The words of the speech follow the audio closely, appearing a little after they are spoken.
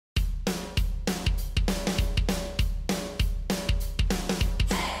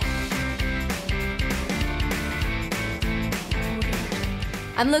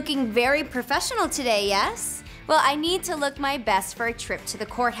I'm looking very professional today, yes? Well, I need to look my best for a trip to the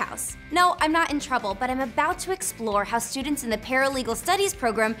courthouse. No, I'm not in trouble, but I'm about to explore how students in the Paralegal Studies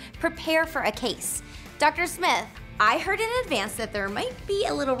program prepare for a case. Dr. Smith, I heard in advance that there might be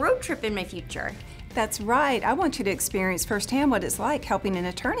a little road trip in my future. That's right. I want you to experience firsthand what it's like helping an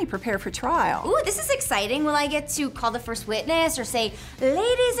attorney prepare for trial. Ooh, this is exciting. Will I get to call the first witness or say,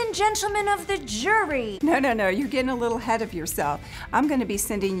 ladies and gentlemen of the jury? No, you're getting a little ahead of yourself. I'm going to be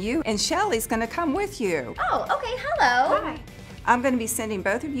sending you, and Shelly's going to come with you. Oh, okay, hello. Hi. I'm going to be sending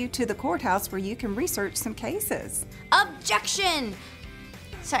both of you to the courthouse where you can research some cases. Objection!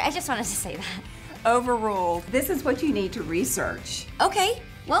 Sorry, I just wanted to say that. Overruled. This is what you need to research. Okay,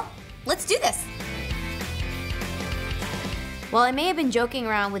 well, let's do this. While I may have been joking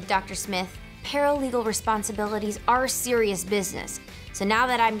around with Dr. Smith, paralegal responsibilities are serious business. So now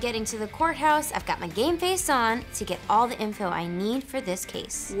that I'm getting to the courthouse, I've got my game face on to get all the info I need for this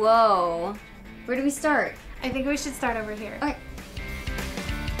case. Whoa. Where do we start? I think we should start over here. Okay.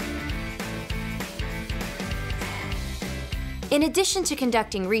 In addition to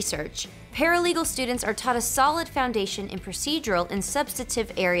conducting research, paralegal students are taught a solid foundation in procedural and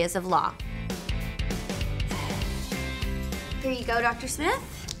substantive areas of law. Here you go, Dr. Smith.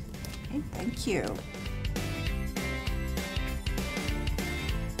 Okay, thank you.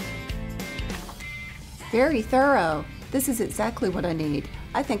 Very thorough. This is exactly what I need.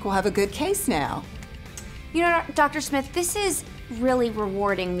 I think we'll have a good case now. You know, Dr. Smith, this is really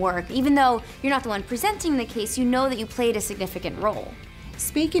rewarding work. Even though you're not the one presenting the case, you know that you played a significant role.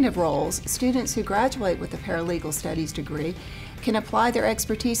 Speaking of roles, students who graduate with a Paralegal Studies degree can apply their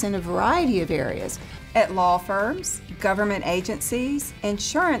expertise in a variety of areas at law firms, government agencies,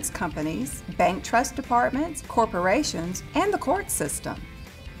 insurance companies, bank trust departments, corporations, and the court system.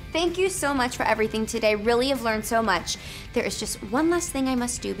 Thank you so much for everything today. Really have learned so much. There is just one last thing I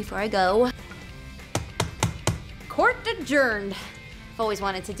must do before I go. Court adjourned. I've always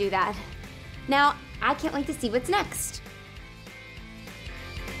wanted to do that. Now, I can't wait to see what's next.